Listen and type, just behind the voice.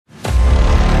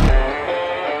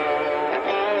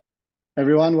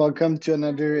Everyone, welcome to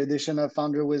another edition of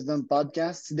Founder Wisdom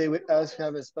Podcast. Today with us, we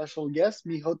have a special guest,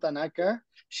 Miho Tanaka.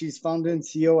 She's founder and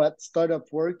CEO at Startup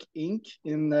Work Inc.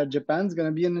 in Japan. It's going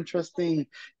to be an interesting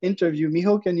interview.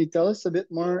 Miho, can you tell us a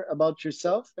bit more about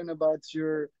yourself and about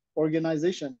your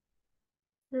organization?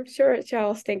 Sure,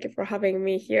 Charles. Thank you for having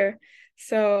me here.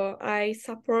 So I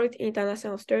support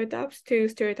international startups to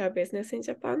start a business in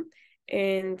Japan,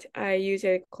 and I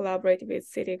usually collaborate with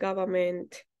city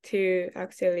government to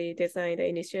actually design the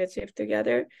initiative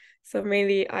together. So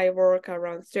mainly I work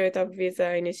around startup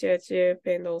visa initiative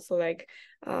and also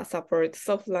support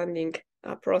soft landing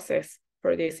process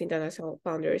for these international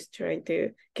founders trying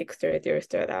to kickstart their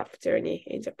startup journey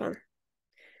in Japan.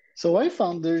 So, why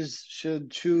founders should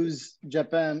choose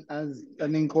Japan as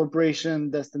an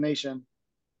incorporation destination?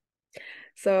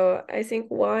 So I think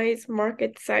wise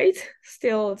market size,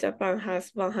 still Japan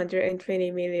has 120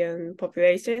 million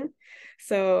population.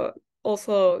 So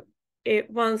also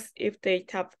once if they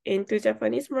tap into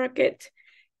Japanese market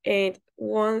and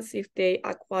once if they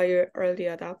acquire early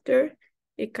adopter,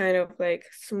 it kind of like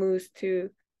smooth to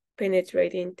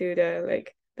penetrate into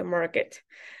the market.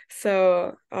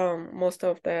 So most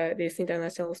of these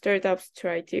international startups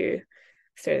try to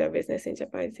start a business in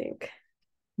Japan, I think.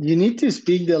 You need to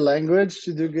speak the language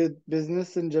to do good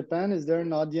business in Japan. Is there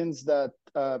an audience that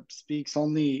speaks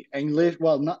only English?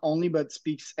 Well, not only, but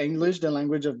speaks English, the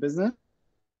language of business?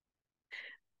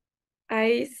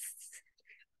 I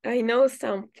I know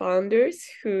some founders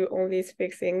who only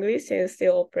speaks English and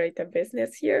still operate a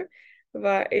business here,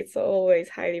 but it's always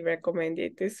highly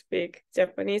recommended to speak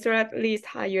Japanese or at least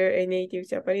hire a native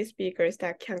Japanese speakers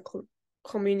that can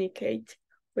communicate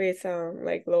with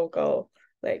local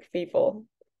people.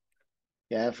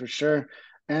 Yeah, for sure.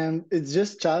 And it's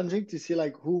just challenging to see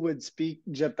like who would speak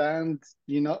Japanese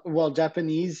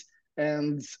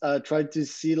and try to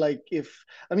see like if,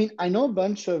 I mean, I know a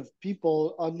bunch of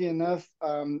people, oddly enough,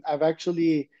 I've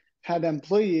actually had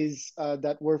employees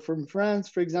that were from France,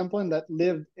 for example, and that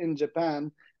lived in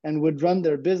Japan and would run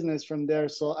their business from there.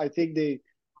 So I think they've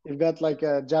got like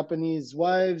Japanese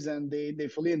wives and they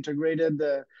fully integrated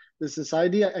the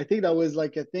society. I think that was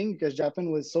like a thing because Japan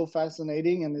was so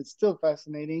fascinating and it's still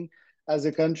fascinating as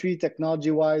a country, technology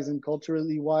wise and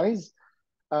culturally wise.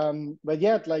 But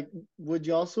yet, like, would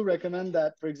you also recommend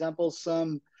that, for example,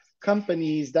 some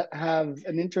companies that have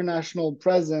an international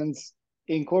presence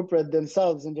incorporate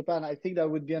themselves in Japan? I think that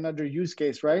would be another use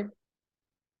case, right?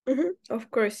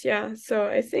 Of course, yeah. So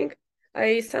I think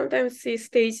I sometimes see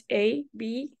stage A,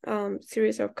 B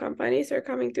series of companies are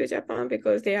coming to Japan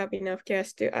because they have enough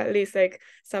cash to at least like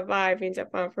survive in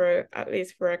Japan for at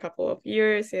least for a couple of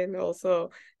years, and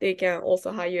also they can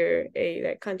also hire a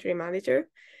like country manager.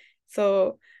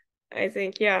 So I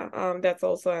think yeah, that's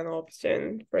also an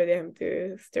option for them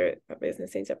to start a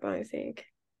business in Japan, I think.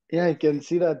 Yeah, I can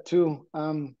see that too.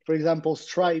 For example,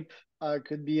 Stripe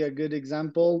could be a good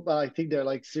example. I think they're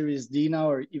like Series D now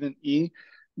or even E.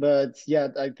 But yeah,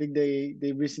 I think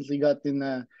they recently got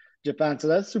in Japan, so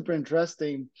that's super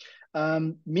interesting.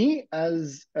 Me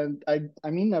as and I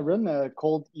run a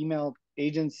cold email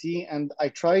agency, and I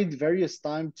tried various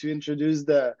times to introduce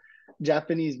the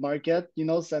Japanese market. You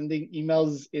know, sending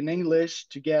emails in English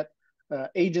to get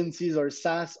agencies or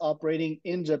SaaS operating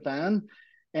in Japan,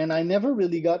 and I never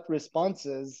really got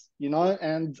responses, you know,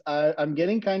 and I'm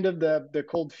getting kind of the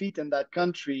cold feet in that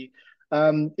country.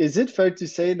 Is it fair to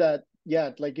say that,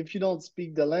 yeah, like if you don't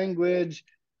speak the language,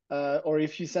 or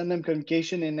if you send them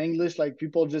communication in English, like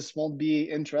people just won't be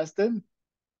interested?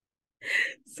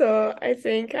 So I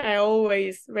think I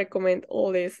always recommend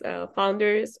all these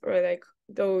founders or like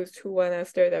those who want to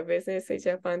start a business in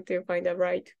Japan to find the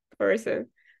right person.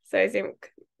 So I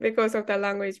think because of the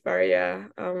language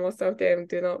barrier, most of them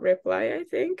do not reply, I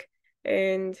think.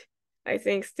 And I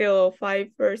think still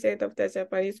 5% of the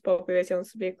Japanese population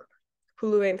speak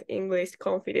fluent English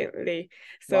confidently.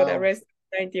 So the Wow. rest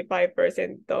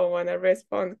 95% don't want to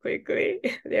respond quickly.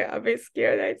 They're a bit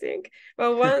scared, I think.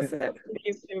 But once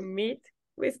if you meet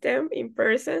with them in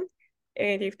person,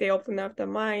 and if they open up the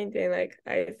mind, then like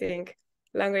I think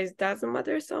language doesn't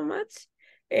matter so much.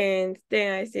 And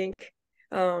then I think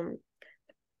um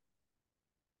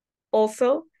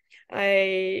also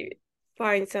I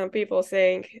find some people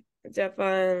saying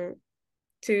Japan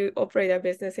to operate a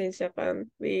business in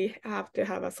Japan, we have to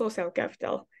have a social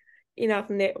capital, enough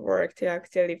network to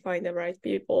actually find the right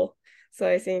people. So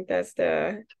I think that's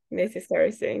the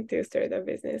necessary thing to start a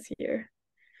business here.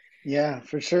 Yeah,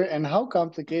 for sure. And how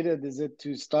complicated is it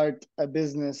to start a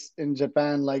business in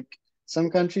Japan? Like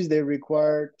some countries, they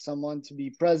require someone to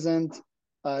be present.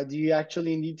 Do you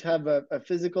actually need to have a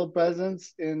physical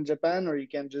presence in Japan, or you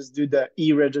can just do the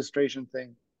e-registration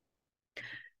thing?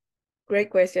 Great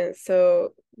question.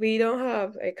 So we don't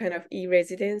have a kind of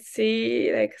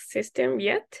e-residency like system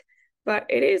yet, but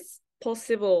it is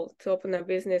possible to open a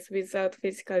business without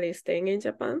physically staying in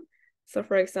Japan. So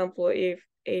for example, if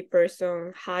a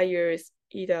person hires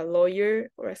either a lawyer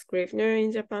or a scrivener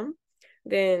in Japan,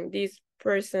 then this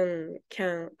person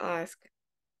can act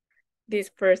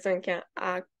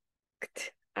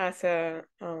as a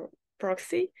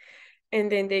proxy,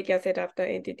 and then they can set up the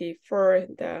entity for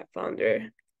the founder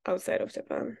outside of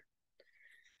Japan.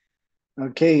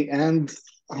 Okay, and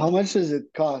how much does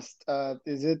it cost?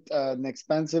 Is it an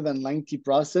expensive and lengthy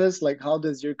process? Like, how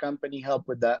does your company help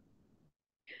with that?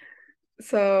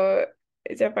 So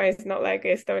Japan is not like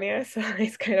Estonia, so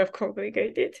it's kind of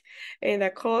complicated. And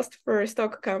the cost for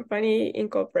stock company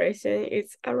incorporation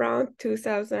is around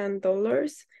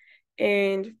 $2,000.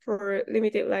 And for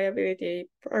limited liability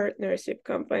partnership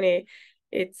company,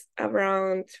 it's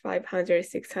around $500,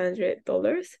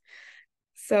 $600.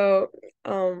 So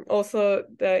also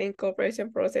the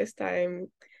incorporation process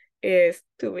time is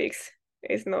 2 weeks.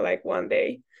 It's not like one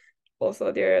day.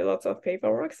 Also, there are lots of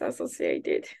paperwork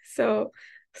associated. So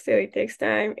still it takes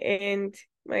time. And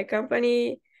my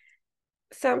company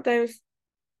sometimes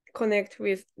connect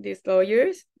with these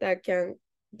lawyers that can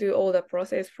do all the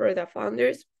process for the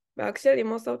founders. But actually,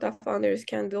 most of the founders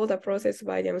can do the process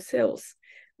by themselves.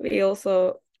 We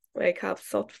also like have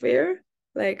software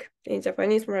like in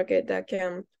Japanese market that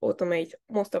can automate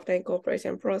most of the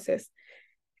incorporation process.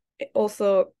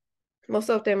 Also, most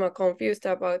of them are confused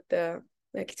about the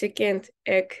like chicken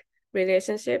egg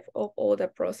relationship of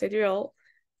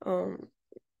um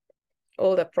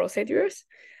all the procedures.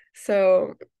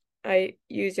 So I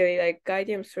usually like guide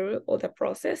them through all the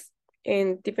process,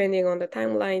 and depending on the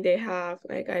timeline they have,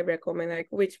 like I recommend like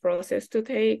which process to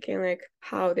take and like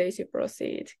how they should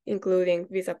proceed, including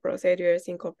visa procedures,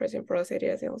 incorporation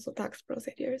procedures, and also tax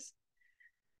procedures.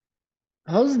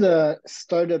 How's the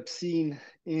startup scene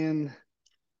in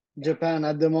Japan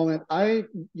at the moment?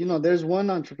 There's one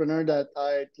entrepreneur that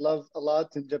I love a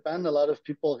lot in Japan. A lot of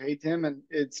people hate him, and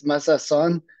it's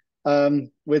Masa-san.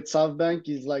 With SoftBank,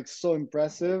 he's like so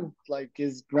impressive, like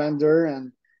his grandeur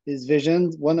and his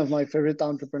vision. One of my favorite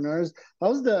entrepreneurs.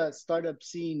 How's the startup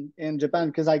scene in Japan?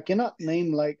 Because I cannot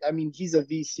name like, I mean, he's a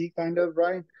VC kind of,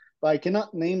 right? But I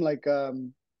cannot name like a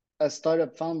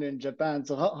startup founder in Japan.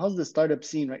 So how's the startup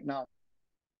scene right now?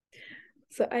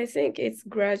 So I think it's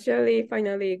gradually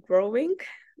finally growing,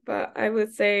 but I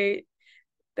would say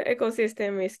the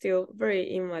ecosystem is still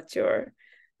very immature.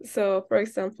 So, for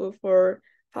example, for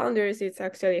founders, it's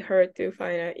actually hard to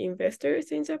find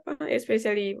investors in Japan,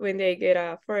 especially when they get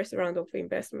a first round of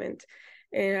investment.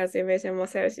 And as I mentioned,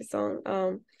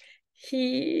 Masayoshi-san,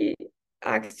 he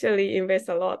actually invests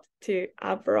a lot to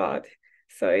abroad.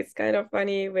 So it's kind of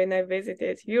funny when I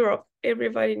visited Europe,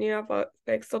 everybody knew about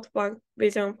like SoftBank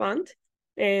Vision Fund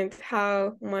and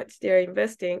how much they're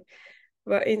investing.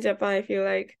 But in Japan, I feel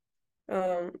like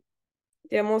um,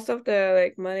 yeah, most of the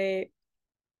like money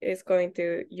is going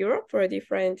to Europe for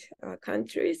different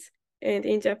countries. And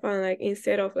in Japan, like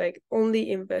instead of like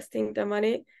only investing the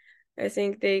money, I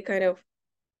think they kind of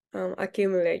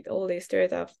accumulate all these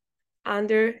startups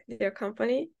under their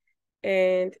company,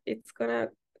 and it's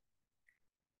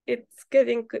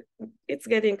getting it's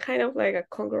getting kind of like a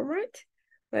conglomerate.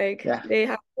 Like Yeah, they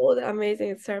have all the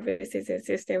amazing services and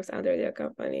systems under their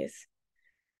companies.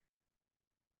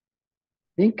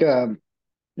 I think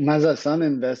Maza-san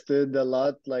invested a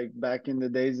lot like back in the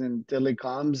days in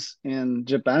telecoms in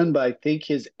Japan, but I think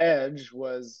his edge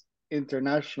was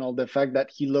international, the fact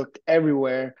that he looked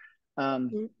everywhere um,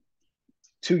 Mm.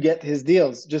 to get his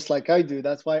deals, just like I do.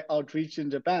 That's why outreach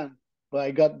in Japan. But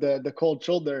I got the cold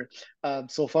shoulder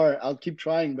so far. I'll keep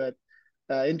trying, but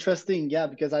interesting, yeah,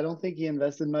 because I don't think he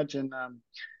invested much in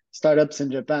startups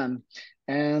in Japan.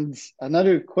 And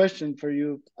another question for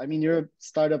you. I mean, you're a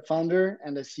startup founder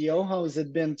and a CEO. How has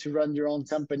it been to run your own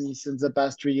company since the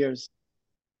past 3 years?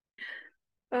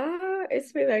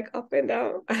 It's been like up and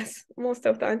down as most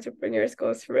of the entrepreneurs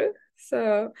go through.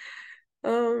 So,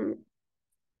 um,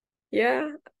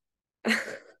 yeah,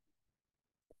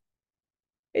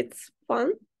 it's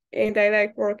fun, and I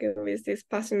like working with these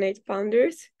passionate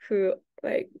founders who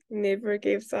like never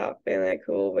gives up and like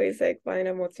who always like find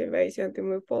a motivation to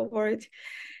move forward.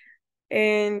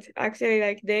 And actually,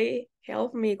 like they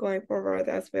help me going forward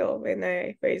as well when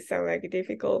I face some like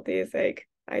difficulties. Like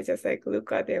I just like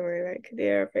look at them and like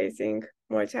they're facing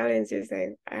more challenges,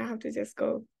 and I have to just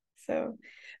go. So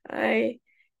I,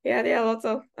 yeah, there are lots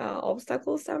of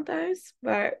obstacles sometimes,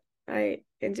 but I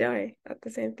enjoy at the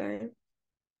same time.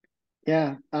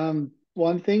 Yeah.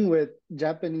 One thing with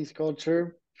Japanese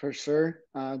culture for sure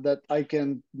that I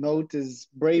can note is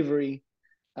bravery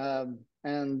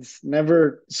and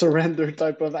never surrender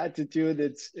type of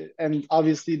attitude. And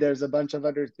obviously there's a bunch of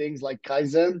other things like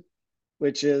Kaizen,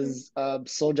 which Mm. is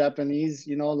so Japanese,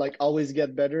 like always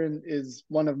get better and is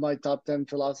one of my top 10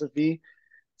 philosophy.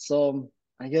 So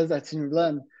I guess that's in your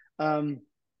blood. Um,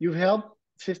 you've helped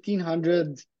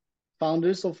 1,500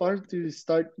 founders so far to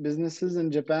start businesses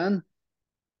in Japan.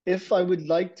 If I would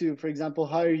like to, for example,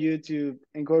 hire you to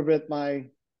incorporate my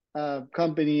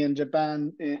company in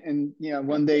Japan, and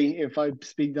one day if I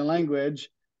speak the language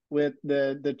with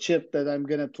the chip that I'm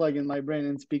gonna plug in my brain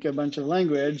and speak a bunch of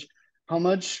language, how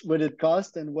much would it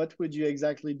cost, and what would you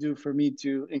exactly do for me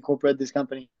to incorporate this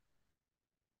company?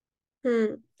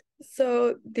 Hmm.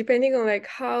 So depending on like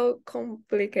how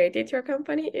complicated your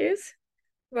company is,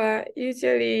 but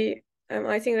usually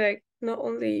I think like not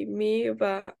only me,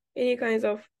 but any kinds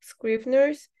of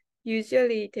scriveners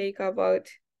usually take about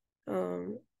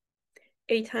um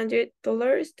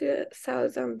 $800 to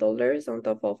 $1,000 on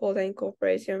top of all the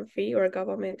incorporation fee or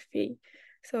government fee.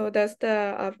 So that's the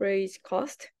average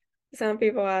cost. Some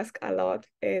people ask a lot,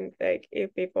 and like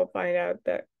if people find out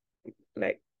that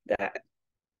like that,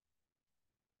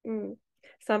 mm,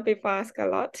 some people ask a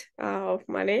lot of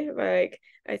money, but like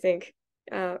I think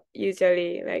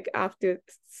usually like up to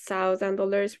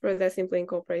 $1,000 for the simple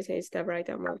incorporation is the right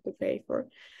amount to pay for.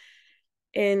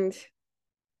 And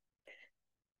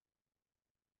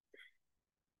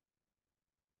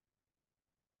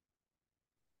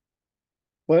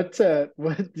What do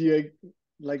you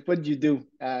like? What do you do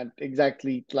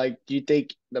exactly? Like, do you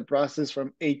take the process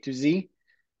from A to Z?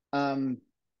 Um,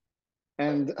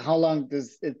 and how long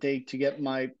does it take to get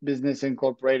my business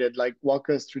incorporated? Like, walk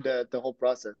us through the whole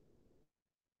process.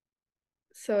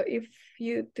 so if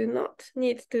you do not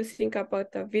need to think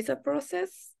about the visa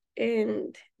process,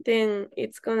 and then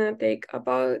it's gonna take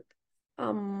about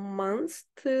a month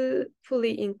to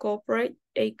fully incorporate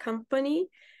a company.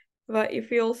 But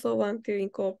if you also want to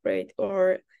incorporate,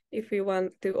 or if you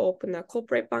want to open a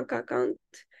corporate bank account,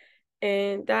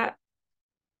 and that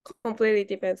completely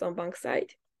depends on bank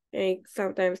side. And it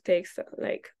sometimes takes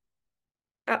like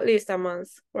at least a month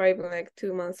or even like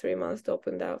 2 months, 3 months to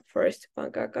open the first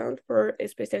bank account for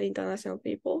especially international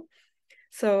people.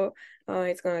 So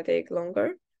it's gonna take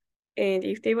longer. And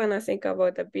if they wanna think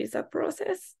about the visa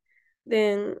process,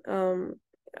 then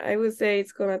I would say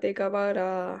it's gonna take about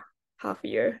a half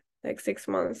year, like 6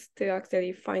 months to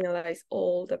actually finalize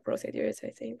all the procedures, I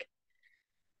think.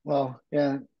 Well,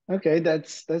 yeah, okay,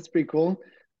 that's pretty cool.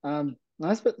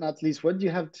 Last but not least, what do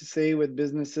you have to say with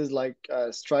businesses like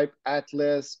Stripe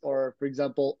Atlas or, for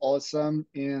example, Awesome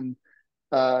in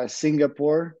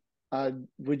Singapore?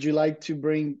 Would you like to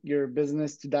bring your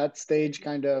business to that stage,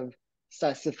 kind of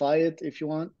sassify it if you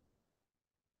want?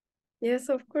 Yes,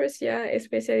 of course, yeah,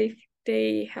 especially if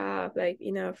they have like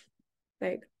enough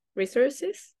like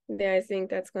resources, then I think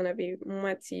that's gonna be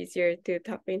much easier to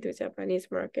tap into Japanese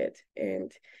market.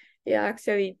 And yeah,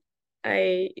 actually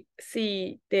I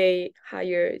see they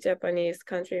hire Japanese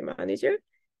country manager,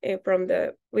 and from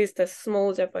the with the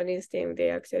small Japanese team they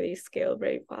actually scale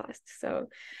very fast. So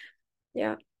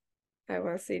yeah, I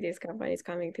want to see these companies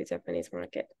coming to Japanese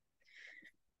market.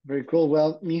 Very cool.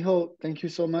 Well, Miho, thank you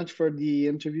so much for the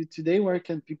interview today. Where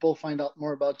can people find out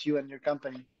more about you and your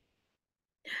company?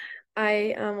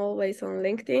 I am always on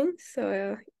LinkedIn,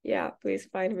 so yeah, please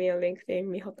find me on LinkedIn,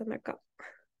 Miho Tanaka.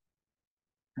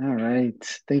 All right.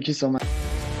 Thank you so much.